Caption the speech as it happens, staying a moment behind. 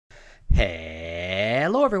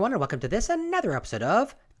Hello everyone and welcome to another episode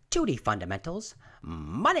of 2D Fundamentals.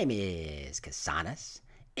 My name is Kasanas.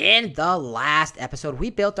 In the last episode, we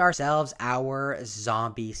built ourselves our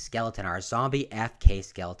zombie skeleton, our zombie FK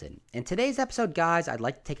skeleton. In today's episode, guys, I'd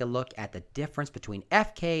like to take a look at the difference between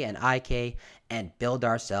FK and IK and build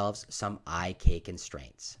ourselves some IK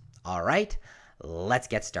constraints. All right, let's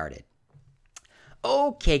get started.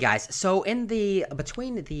 Okay, guys, so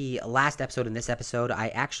between the last episode and this episode, I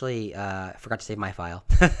actually forgot to save my file.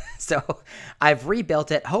 So I've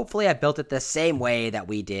rebuilt it. Hopefully I built it the same way that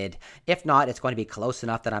we did. If not, it's going to be close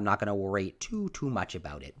enough that I'm not going to worry too much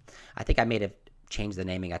about it. I think I may have changed the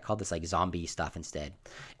naming. I called this like zombie stuff instead.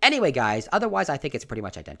 Anyway, guys, otherwise I think it's pretty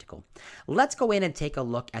much identical. Let's go in and take a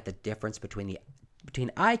look at the difference between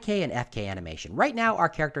IK and FK animation. Right now, our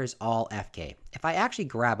character is all FK. If I actually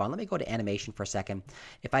grab on, let me go to animation for a second.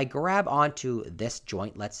 If I grab onto this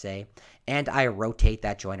joint, let's say, and I rotate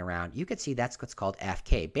that joint around, you can see that's what's called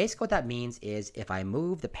FK. Basically, what that means is if I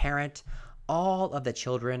move the parent, all of the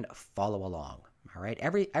children follow along. All right,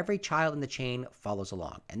 every child in the chain follows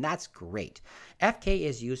along, and that's great. FK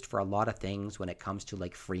is used for a lot of things when it comes to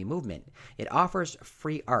like free movement. It offers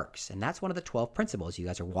free arcs, and that's one of the 12 principles. You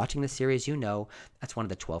guys are watching the series, you know that's one of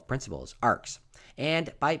the 12 principles, arcs.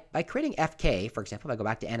 And by creating FK, for example, if I go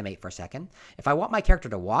back to animate for a second, if I want my character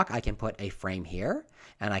to walk, I can put a frame here,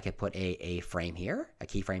 and I can put a frame here, a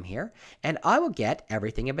keyframe here, and I will get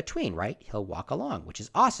everything in between, right? He'll walk along, which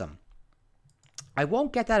is awesome. I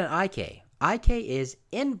won't get that in IK. IK is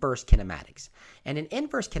inverse kinematics. And in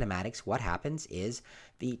inverse kinematics, what happens is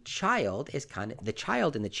the child in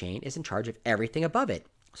the chain is in charge of everything above it.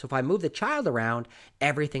 So if I move the child around,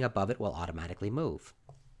 everything above it will automatically move.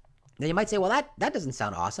 Then you might say, well, that doesn't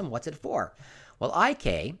sound awesome. What's it for? Well,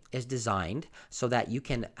 IK is designed so that you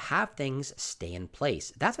can have things stay in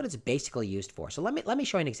place. That's what it's basically used for. So let me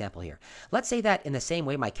show you an example here. Let's say that in the same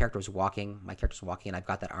way my character's walking and I've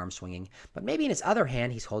got that arm swinging, but maybe in his other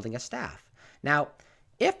hand he's holding a staff. Now,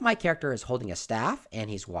 if my character is holding a staff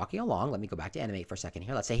and he's walking along, let me go back to animate for a second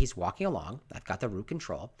here. Let's say he's walking along. I've got the root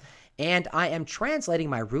control, and I am translating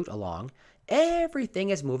my root along.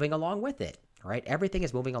 Everything is moving along with it. Right? Everything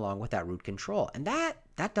is moving along with that root control. And that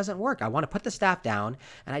doesn't work. I want to put the staff down,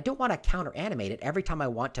 and I don't want to counter animate it. Every time I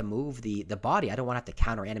want to move the body, I don't want to have to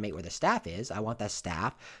counter animate where the staff is. I want that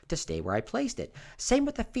staff to stay where I placed it. Same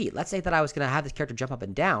with the feet. Let's say that I was going to have this character jump up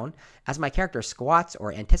and down. As my character squats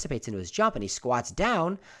or anticipates into his jump and he squats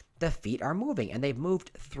down, the feet are moving, and they've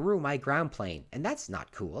moved through my ground plane. And that's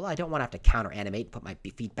not cool. I don't want to have to counter animate, put my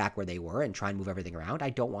feet back where they were and try and move everything around.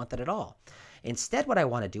 I don't want that at all. Instead, what I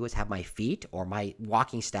want to do is have my feet or my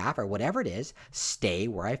walking staff or whatever it is stay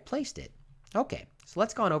where I've placed it. Okay, so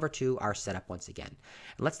let's go on over to our setup once again.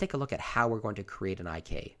 And let's take a look at how we're going to create an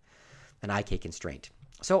IK constraint.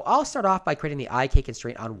 So I'll start off by creating the IK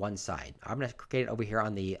constraint on one side. I'm going to create it over here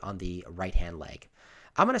on the right-hand leg.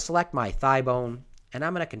 I'm going to select my thigh bone, and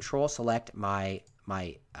I'm going to control select my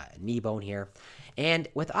knee bone here. And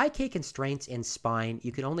with IK constraints in spine,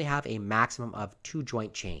 you can only have a maximum of 2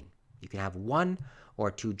 joint chain. You can have 1 or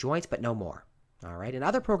 2 joints, but no more. All right. In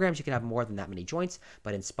other programs, you can have more than that many joints,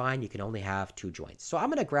 but in spine, you can only have 2 joints. So I'm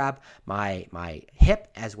going to grab my hip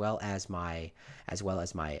as well as my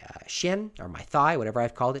shin or my thigh, whatever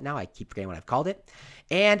I've called it now. I keep forgetting what I've called it.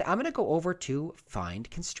 And I'm going to go over to find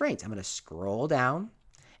constraints. I'm going to scroll down,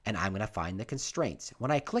 and I'm going to find the constraints. When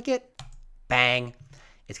I click it, bang,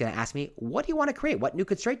 it's going to ask me, what do you want to create? What new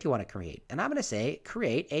constraint do you want to create? And I'm going to say,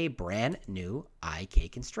 create a brand new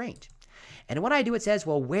IK constraint. And when I do, it says,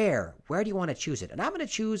 well, where do you want to choose it? And I'm going to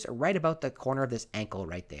choose right about the corner of this ankle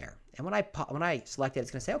right there. And when I select it,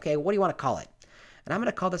 it's going to say, okay, what do you want to call it? And I'm going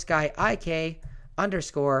to call this guy IK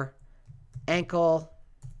underscore ankle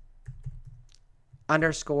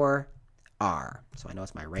underscore R. So I know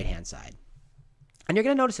it's my right-hand side. And you're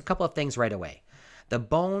going to notice a couple of things right away. The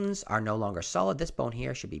bones are no longer solid. This bone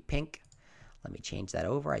here should be pink. Let me change that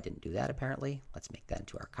over. I didn't do that apparently. Let's make that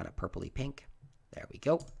into our kind of purpley pink. There we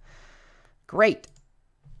go. Great.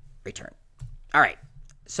 Return. All right.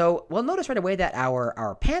 So we'll notice right away that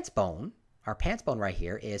our pants bone right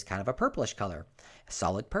here is kind of a purplish color,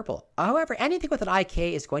 solid purple. However, anything with an IK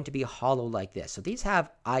is going to be hollow like this. So these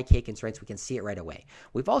have IK constraints. We can see it right away.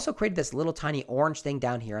 We've also created this little tiny orange thing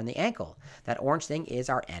down here on the ankle. That orange thing is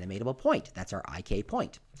our animatable point. That's our IK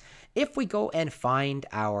point. If we go and find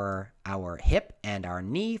our hip and our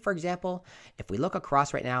knee, for example, if we look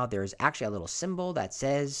across right now, there's actually a little symbol that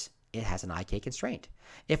says it has an IK constraint.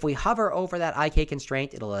 If we hover over that IK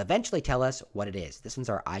constraint, it'll eventually tell us what it is. This one's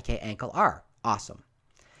our IK ankle R. Awesome.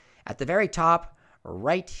 At the very top,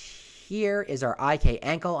 right here is our IK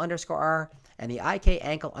ankle underscore R. and the IK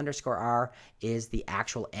ankle underscore R is the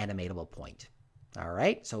actual animatable point. All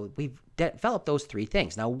right, so we've developed those three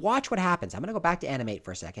things. Now watch what happens. I'm going to go back to animate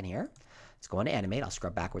for a second here. Let's go into animate. I'll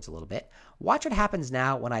scrub backwards a little bit. Watch what happens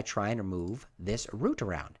now when I try and move this root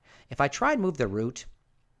around. If I try and move the root,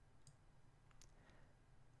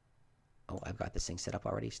 oh, I've got this thing set up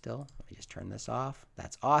already still. Let me just turn this off.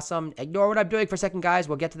 That's awesome. Ignore what I'm doing for a second, guys.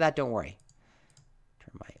 We'll get to that. Don't worry.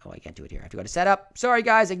 Turn my, oh, I can't do it here. I have to go to setup. Sorry,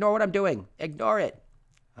 guys. Ignore what I'm doing. Ignore it.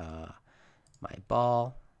 My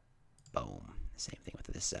ball. Boom. Same thing with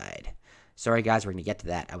this side. Sorry, guys. We're going to get to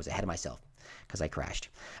that. I was ahead of myself because I crashed.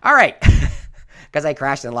 All right. Because I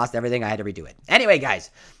crashed and lost everything. I had to redo it. Anyway, guys,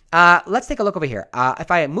 let's take a look over here. If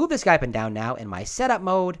I move this guy up and down now in my setup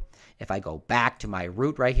mode, if I go back to my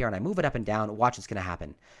root right here and I move it up and down, watch what's going to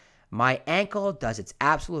happen. My ankle does its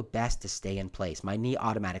absolute best to stay in place. My knee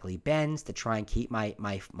automatically bends to try and keep my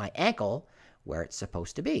ankle where it's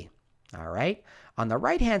supposed to be. All right. On the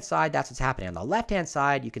right-hand side, that's what's happening. On the left-hand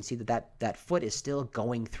side, you can see that foot is still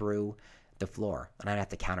going through the floor, and I have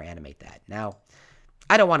to counter-animate that. Now,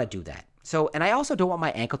 I don't want to do that. So, and I also don't want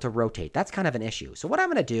my ankle to rotate. That's kind of an issue. So what I'm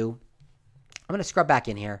going to do, I'm going to scrub back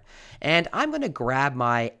in here, and I'm going to grab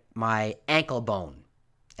my ankle bone.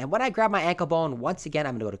 And when I grab my ankle bone, once again,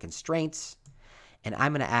 I'm going to go to Constraints, and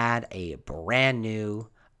I'm going to add a brand new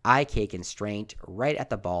Ik constraint right at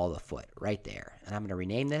the ball of the foot, right there. And I'm going to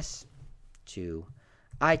rename this to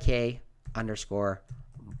Ik underscore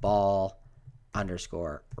ball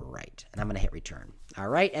underscore right. And I'm going to hit return. All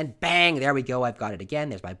right. And bang, there we go. I've got it again.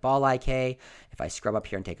 There's my ball Ik. If I scrub up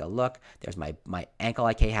here and take a look, there's my ankle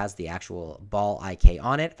Ik has the actual ball Ik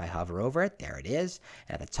on it. If I hover over it, there it is.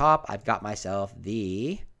 And at the top, I've got myself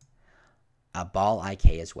a ball Ik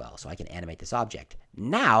as well. So I can animate this object.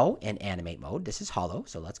 Now, in animate mode, this is hollow.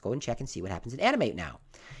 So let's go and check and see what happens in animate now.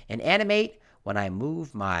 In animate, when I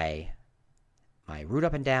move my root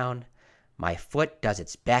up and down, my foot does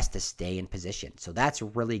its best to stay in position. So that's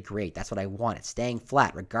really great. That's what I want. It's staying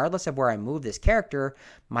flat. Regardless of where I move this character,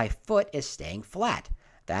 my foot is staying flat.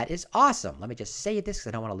 That is awesome. Let me just save this because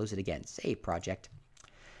I don't want to lose it again. Save project.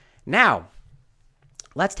 Now,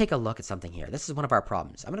 let's take a look at something here. This is one of our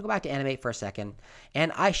problems. I'm going to go back to animate for a second,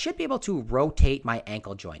 and I should be able to rotate my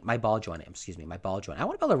ankle joint, my ball joint. My ball joint. I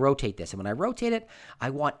want to be able to rotate this, and when I rotate it, I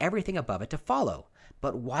want everything above it to follow.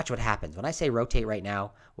 But watch what happens. When I say rotate right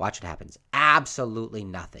now, watch what happens. Absolutely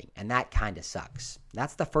nothing, and that kind of sucks.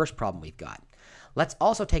 That's the first problem we've got. Let's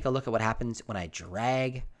also take a look at what happens when I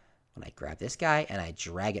grab this guy and I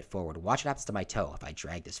drag it forward. Watch what happens to my toe if I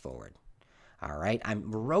drag this forward. All right,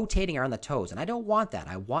 I'm rotating around the toes, and I don't want that.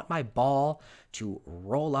 I want my ball to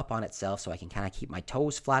roll up on itself so I can kind of keep my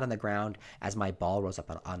toes flat on the ground as my ball rolls up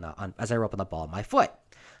as I roll up on the ball of my foot.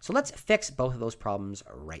 So let's fix both of those problems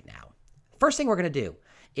right now. First thing we're going to do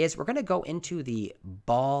is we're going to go into the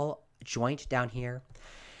ball joint down here.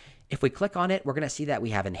 If we click on it, we're going to see that we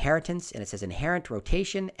have inheritance, and it says inherent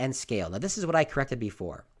rotation and scale. Now, this is what I corrected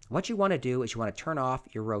before. What you want to do is you want to turn off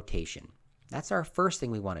your rotation. That's our first thing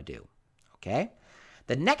we want to do. Okay.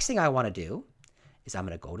 The next thing I want to do is I'm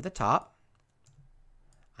going to go to the top.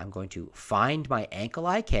 I'm going to find my ankle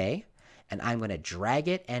Ik, and I'm going to drag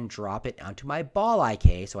it and drop it onto my ball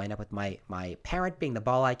Ik. So I end up with my parent being the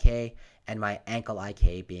ball Ik and my ankle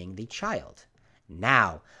Ik being the child.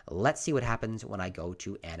 Now, let's see what happens when I go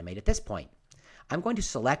to animate at this point. I'm going to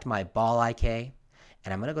select my ball Ik, and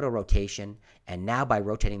I'm going to go to rotation. And now by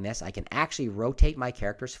rotating this, I can actually rotate my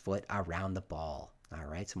character's foot around the ball. All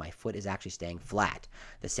right, so my foot is actually staying flat.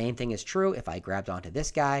 The same thing is true if I grabbed onto this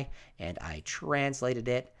guy and I translated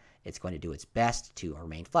it. It's going to do its best to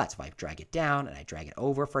remain flat. So if I drag it down and I drag it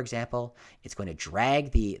over, for example, it's going to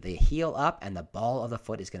drag the heel up, and the ball of the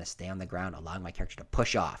foot is going to stay on the ground, allowing my character to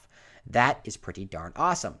push off. That is pretty darn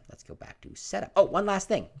awesome. Let's go back to setup. Oh, one last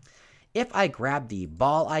thing. If I grab the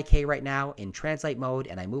ball Ik right now in translate mode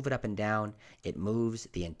and I move it up and down, it moves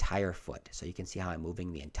the entire foot. So you can see how I'm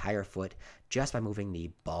moving the entire foot just by moving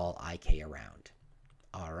the ball Ik around.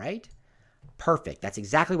 All right. Perfect. That's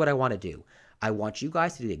exactly what I want to do. I want you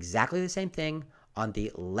guys to do exactly the same thing on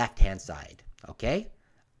the left-hand side. Okay?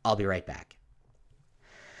 I'll be right back.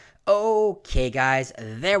 Okay, guys,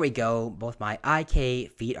 there we go. Both my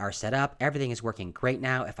Ik feet are set up. Everything is working great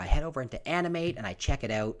now. If I head over into animate and I check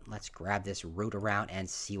it out, let's grab this root around and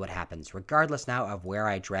see what happens. Regardless now of where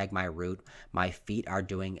I drag my root, my feet are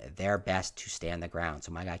doing their best to stay on the ground.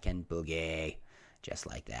 So my guy can boogie just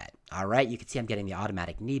like that. All right, you can see I'm getting the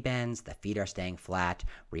automatic knee bends. The feet are staying flat,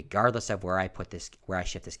 regardless of where I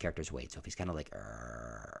shift this character's weight. So if he's kind of like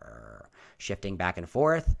shifting back and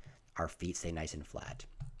forth, our feet stay nice and flat.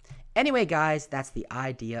 Anyway, guys, that's the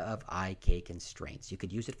idea of Ik constraints. You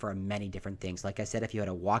could use it for many different things. Like I said, if you had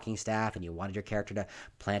a walking staff and you wanted your character to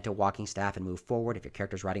plant a walking staff and move forward, if your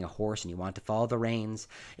character's riding a horse and you want to follow the reins,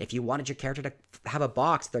 if you wanted your character to have a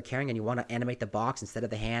box they're carrying and you want to animate the box instead of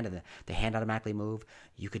the hand and the hand automatically move,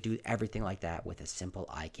 you could do everything like that with a simple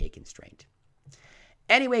Ik constraint.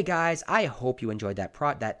 Anyway, guys, I hope you enjoyed that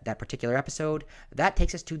particular episode. That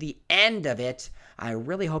takes us to the end of it. I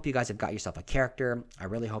really hope you guys have got yourself a character. I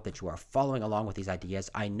really hope that you are following along with these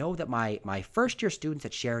ideas. I know that my first-year students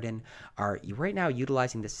at Sheridan are right now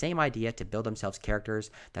utilizing the same idea to build themselves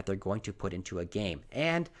characters that they're going to put into a game.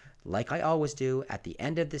 And like I always do, at the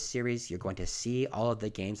end of this series, you're going to see all of the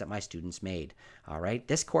games that my students made. All right,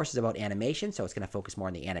 this course is about animation, so it's going to focus more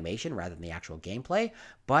on the animation rather than the actual gameplay,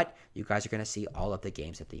 but you guys are going to see all of the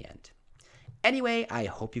games at the end. Anyway, I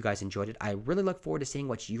hope you guys enjoyed it. I really look forward to seeing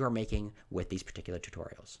what you are making with these particular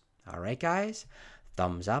tutorials. All right, guys,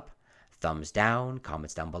 thumbs up, thumbs down,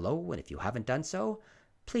 comments down below, and if you haven't done so,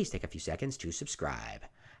 please take a few seconds to subscribe.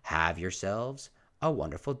 Have yourselves a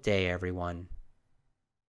wonderful day, everyone.